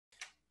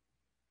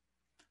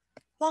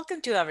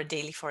Welcome to our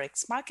daily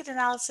Forex market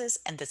analysis,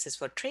 and this is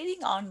for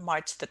trading on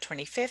March the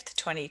 25th,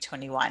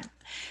 2021.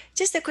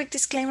 Just a quick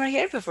disclaimer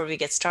here before we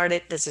get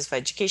started. This is for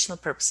educational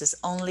purposes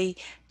only.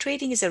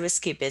 Trading is a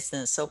risky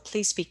business, so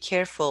please be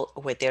careful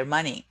with your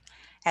money.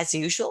 As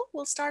usual,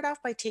 we'll start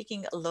off by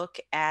taking a look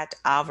at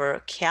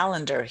our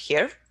calendar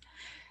here.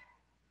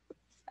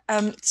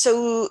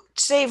 So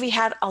today we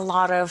had a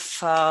lot of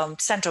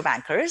central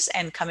bankers,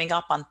 and coming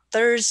up on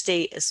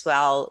Thursday as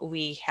well,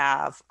 we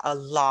have a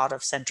lot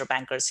of central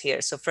bankers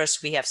here. So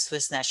first we have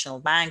Swiss National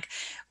Bank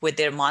with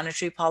their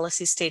monetary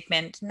policy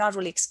statement, not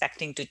really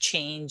expecting to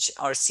change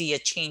or see a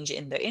change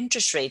in the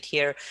interest rate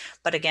here.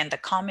 But again, the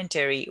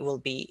commentary will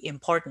be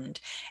important.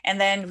 And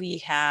then we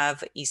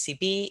have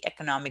ECB,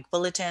 Economic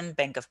Bulletin,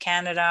 Bank of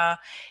Canada,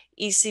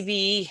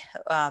 ECB,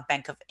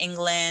 Bank of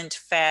England,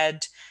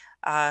 Fed.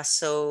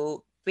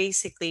 So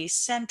basically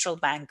central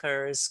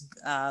bankers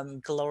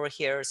galore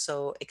here.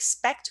 So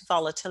expect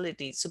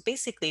volatility. So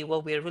basically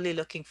what we're really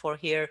looking for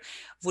here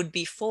would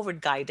be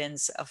forward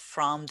guidance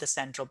from the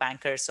central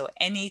bankers. So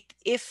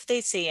if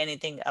they say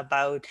anything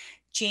about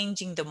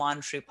changing the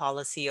monetary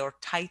policy or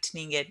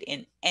tightening it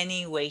in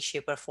any way,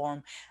 shape, or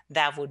form,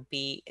 that would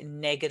be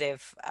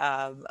negative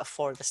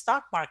for the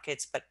stock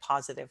markets, but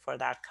positive for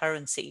that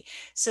currency.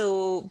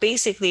 So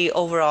basically,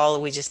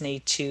 overall, we just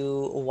need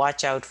to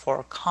watch out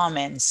for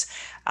comments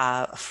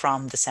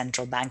from the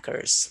central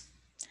bankers.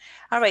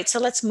 All right, so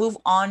let's move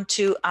on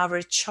to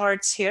our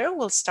charts here.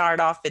 We'll start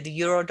off with the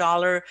euro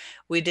dollar.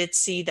 We did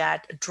see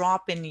that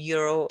drop in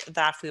euro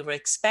that we were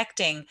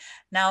expecting.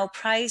 Now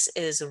price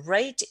is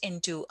right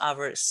into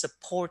our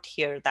support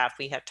here that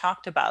we have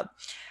talked about.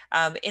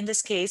 In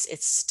this case,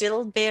 it's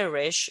still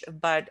bearish,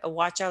 but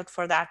watch out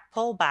for that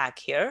pullback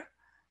here.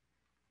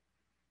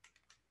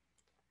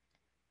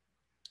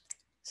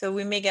 So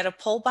we may get a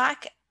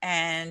pullback,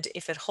 and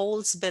if it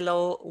holds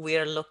below,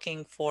 we're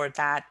looking for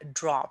that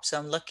drop. So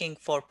I'm looking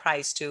for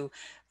price to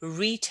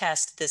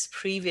retest this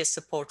previous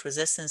support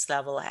resistance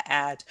level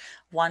at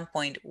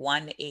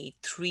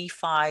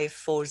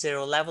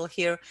 1.183540 level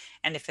here.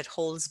 And if it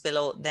holds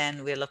below,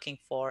 then we're looking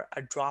for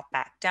a drop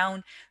back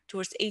down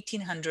towards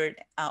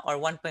 1800 or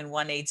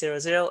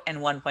 1.1800 and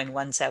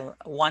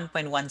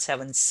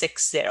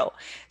 1.1760.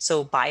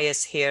 So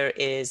bias here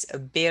is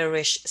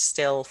bearish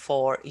still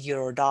for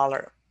euro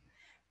dollar.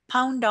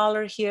 Pound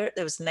dollar here,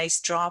 there was a nice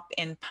drop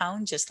in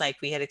pound, just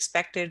like we had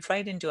expected,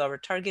 right into our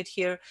target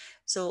here.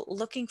 So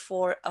looking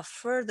for a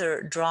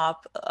further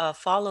drop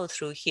follow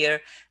through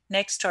here.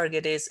 Next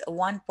target is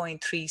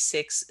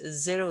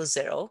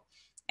 1.3600.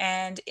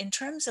 And in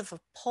terms of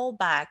a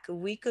pullback,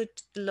 we could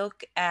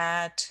look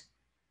at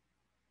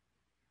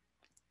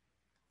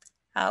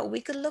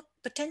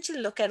potentially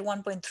look at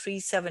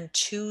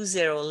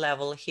 1.3720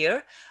 level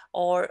here,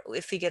 or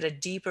if we get a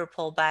deeper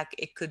pullback,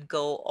 it could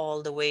go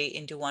all the way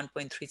into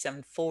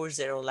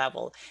 1.3740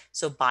 level.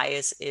 So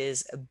bias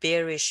is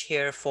bearish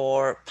here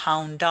for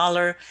pound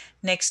dollar.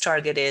 Next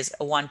target is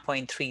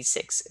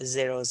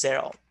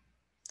 1.3600.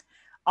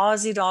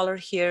 Aussie dollar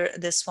here,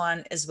 this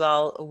one as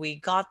well, we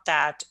got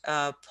that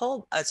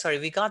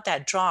we got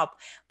that drop,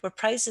 but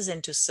price is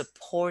into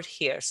support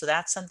here. So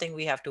that's something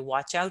we have to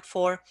watch out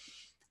for.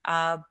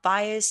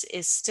 Bias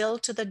is still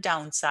to the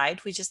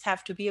downside. We just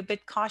have to be a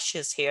bit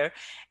cautious here.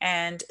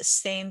 And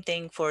same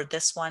thing for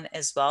this one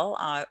as well.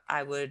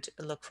 I would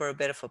look for a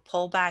bit of a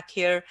pullback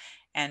here.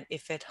 And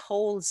if it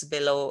holds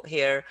below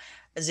here,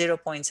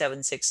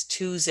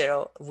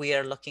 0.7620, we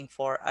are looking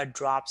for a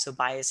drop. So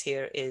bias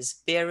here is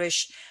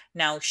bearish.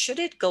 Now, should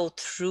it go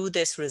through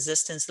this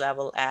resistance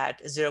level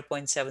at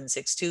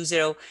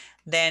 0.7620,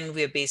 then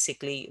we're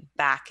basically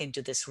back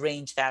into this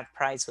range that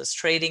price was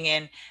trading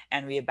in,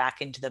 and we're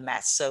back into the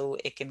mess. So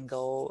it can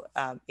go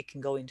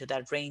into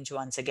that range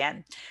once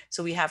again.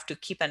 So we have to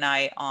keep an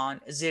eye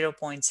on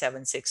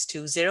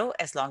 0.7620.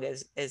 As long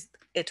as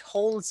it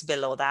holds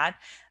below that,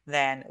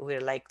 then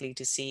we're likely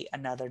to see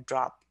another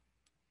drop.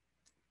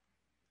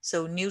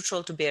 So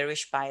neutral to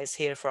bearish bias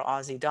here for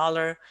Aussie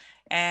dollar.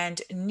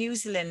 And New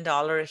Zealand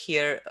dollar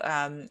here,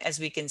 as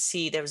we can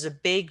see, there was a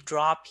big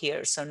drop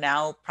here. So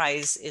now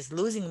price is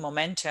losing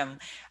momentum,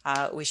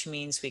 which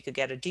means we could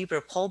get a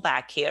deeper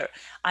pullback here.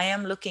 I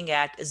am looking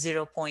at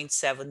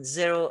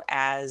 0.70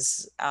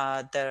 as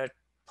the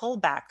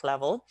pullback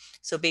level.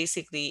 So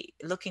basically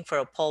looking for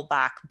a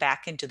pullback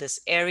back into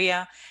this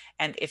area.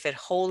 And if it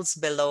holds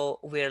below,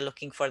 we're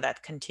looking for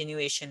that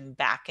continuation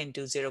back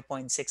into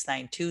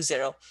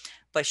 0.6920.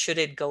 But should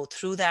it go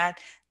through that,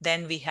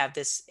 then we have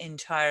this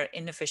entire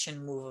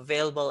inefficient move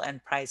available,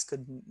 and price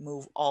could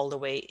move all the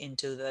way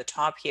into the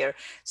top here.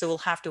 So we'll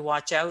have to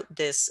watch out.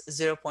 This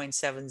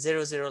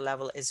 0.700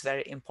 level is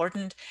very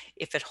important.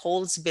 If it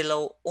holds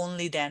below,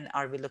 only then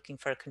are we looking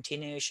for a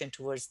continuation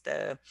towards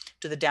to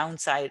the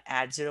downside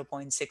at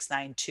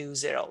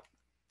 0.6920.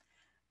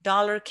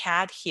 Dollar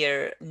CAD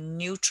here,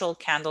 neutral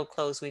candle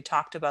close. We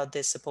talked about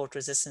this support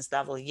resistance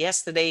level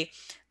yesterday.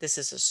 This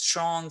is a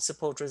strong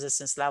support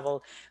resistance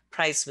level.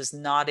 Price was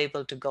not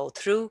able to go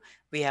through.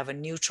 We have a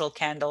neutral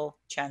candle.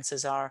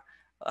 Chances are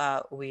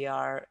we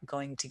are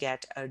going to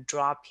get a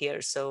drop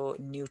here. So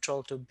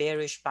neutral to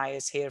bearish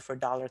bias here for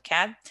dollar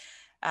CAD.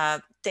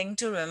 Thing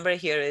to remember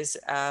here is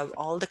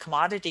all the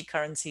commodity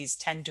currencies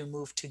tend to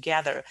move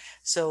together.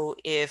 So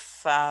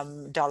if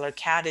dollar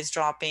CAD is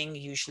dropping,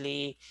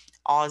 usually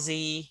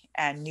Aussie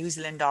and New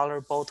Zealand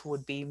dollar both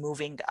would be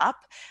moving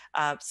up.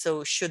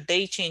 So should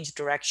they change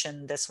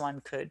direction, this one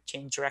could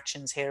change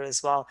directions here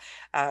as well.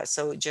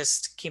 So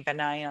just keep an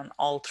eye on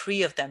all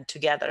three of them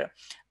together.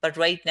 But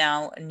right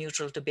now,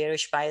 neutral to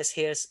bearish bias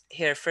here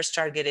first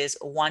target is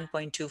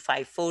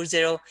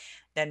 1.2540,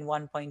 then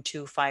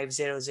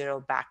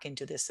 1.2500 back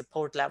into the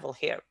support level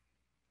here.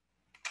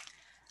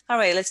 All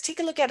right, let's take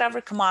a look at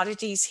our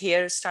commodities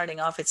here, starting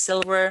off with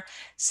silver.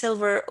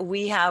 Silver,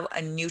 we have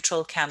a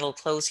neutral candle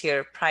close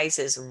here. Price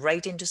is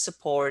right into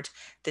support.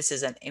 This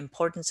is an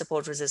important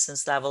support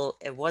resistance level.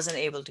 It wasn't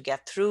able to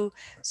get through,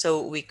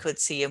 so we could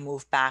see a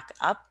move back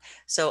up.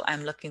 So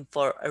I'm looking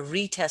for a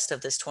retest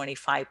of this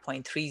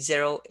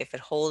 25.30. If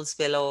it holds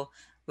below,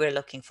 we're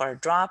looking for a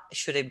drop.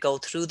 Should it go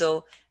through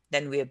though,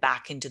 then we're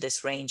back into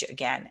this range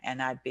again,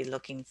 and I'd be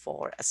looking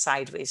for a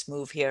sideways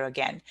move here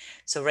again.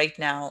 So right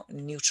now,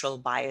 neutral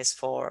bias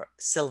for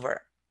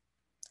silver.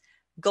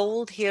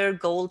 Gold here,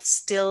 gold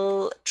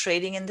still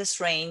trading in this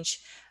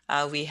range.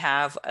 We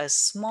have a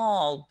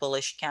small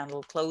bullish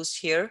candle closed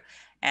here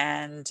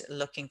and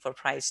looking for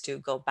price to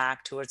go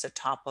back towards the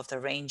top of the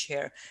range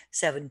here,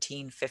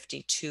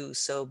 1752.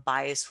 So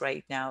bias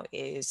right now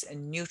is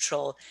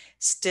neutral,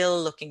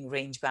 still looking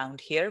range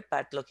bound here,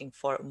 but looking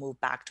for a move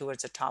back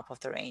towards the top of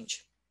the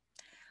range.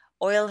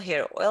 Oil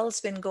here, oil's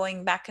been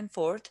going back and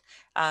forth.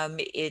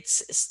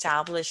 It's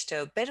established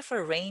a bit of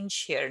a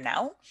range here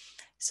now.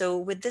 So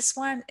with this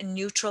one,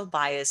 neutral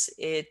bias,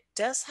 it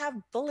does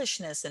have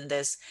bullishness in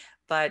this,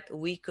 but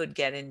we could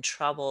get in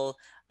trouble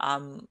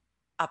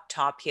up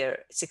top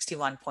here,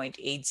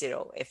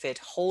 61.80. If it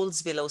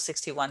holds below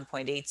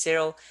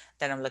 61.80,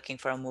 then I'm looking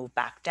for a move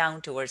back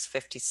down towards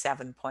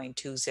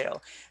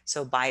 57.20.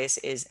 So bias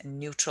is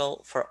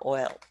neutral for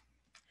oil.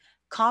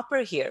 Copper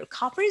here,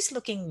 copper is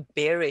looking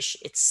bearish.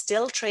 It's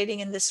still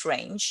trading in this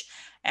range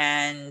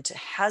and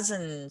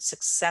hasn't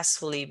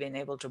successfully been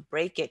able to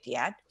break it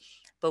yet.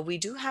 But we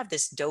do have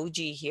this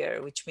doji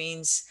here, which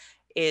means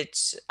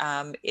it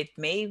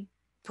may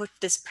put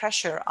this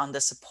pressure on the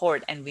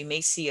support and we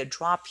may see a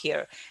drop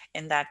here.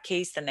 In that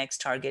case, the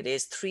next target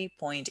is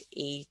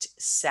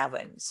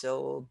 3.87.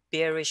 So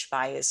bearish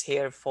bias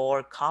here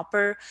for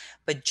copper,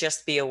 but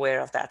just be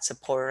aware of that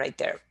support right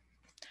there.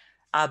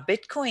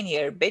 Bitcoin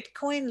here,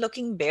 Bitcoin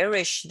looking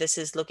bearish. This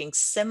is looking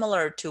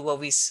similar to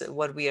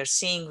what we are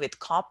seeing with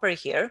copper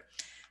here.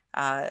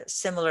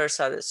 Similar,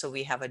 so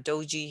we have a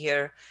doji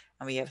here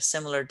and we have a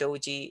similar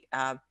doji.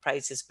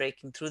 Price is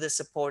breaking through the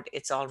support.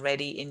 It's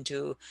already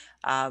into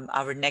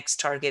our next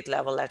target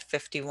level at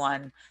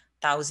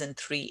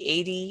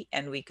 51,380,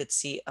 and we could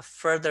see a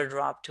further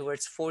drop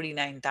towards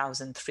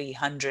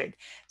 49,300.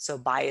 So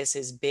bias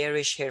is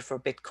bearish here for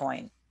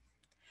Bitcoin.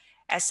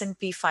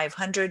 S&P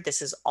 500,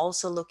 this is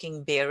also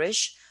looking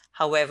bearish.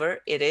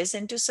 However, it is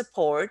into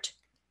support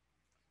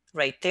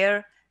right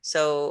there.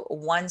 So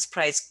once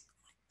price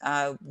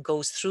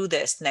goes through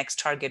this, next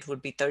target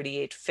would be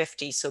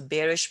 38.50. So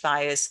bearish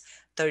bias,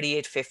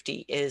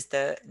 38.50 is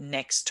the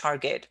next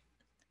target.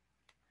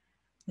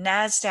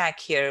 Nasdaq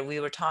here, we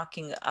were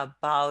talking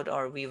about,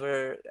 or we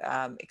were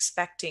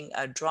expecting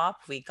a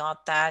drop. We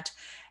got that.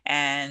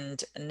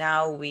 And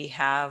now we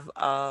have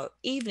a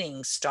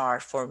evening star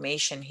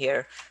formation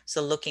here.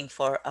 So looking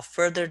for a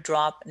further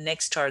drop.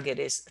 Next target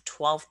is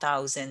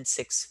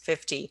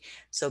 12,650.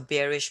 So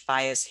bearish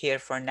bias here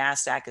for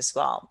Nasdaq as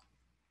well.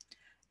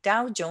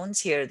 Dow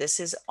Jones here, this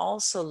is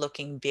also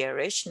looking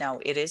bearish. Now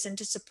it is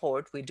into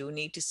support. We do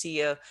need to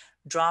see a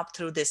drop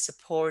through this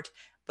support,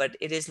 but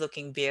it is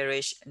looking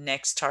bearish.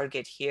 Next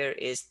target here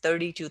is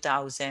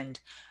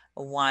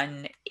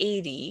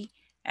 32,180.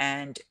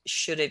 And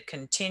should it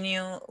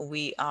continue,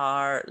 we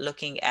are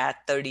looking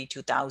at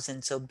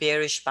 32,000. So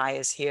bearish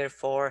bias here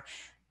for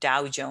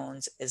Dow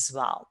Jones as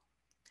well.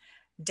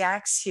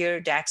 DAX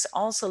here, DAX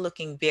also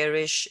looking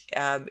bearish.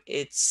 I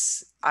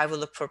will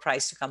look for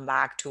price to come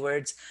back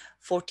towards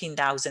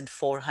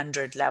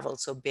 14,400 level.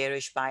 So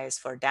bearish bias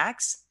for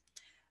DAX.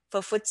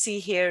 For FTSE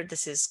here,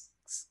 this is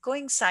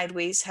going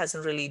sideways,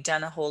 hasn't really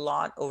done a whole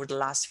lot over the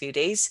last few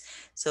days.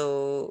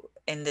 So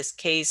in this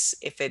case,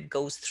 if it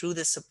goes through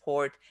the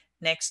support,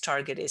 next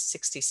target is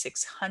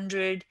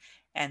 6,600.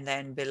 And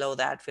then below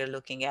that, we're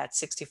looking at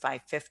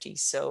 6,550.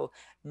 So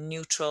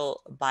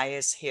neutral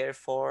bias here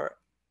for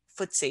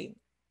FTSE.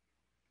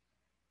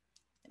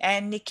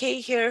 And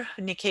Nikkei here,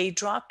 Nikkei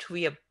dropped.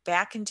 We are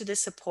back into the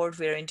support.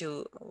 We're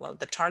into, well,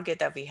 the target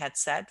that we had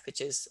set,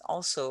 which is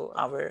also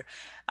our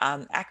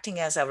acting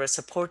as our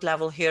support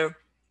level here.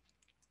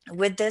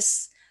 With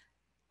this,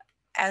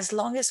 as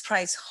long as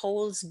price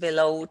holds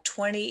below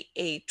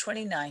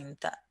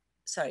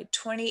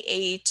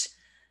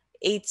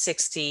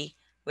 28,860,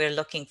 we're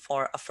looking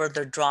for a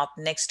further drop.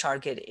 Next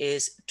target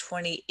is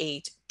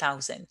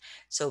 28,000.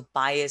 So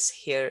bias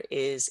here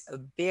is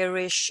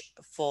bearish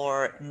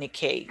for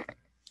Nikkei.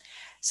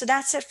 So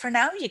that's it for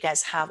now. You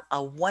guys have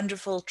a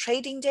wonderful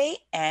trading day,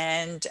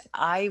 and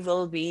I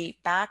will be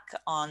back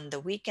on the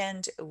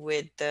weekend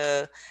with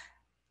the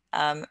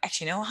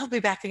actually, no, I'll be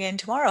back again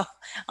tomorrow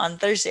on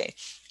Thursday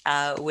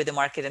with the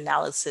market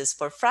analysis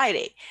for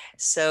Friday.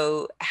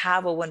 So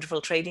have a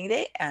wonderful trading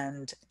day,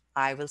 and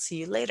I will see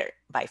you later.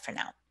 Bye for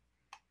now.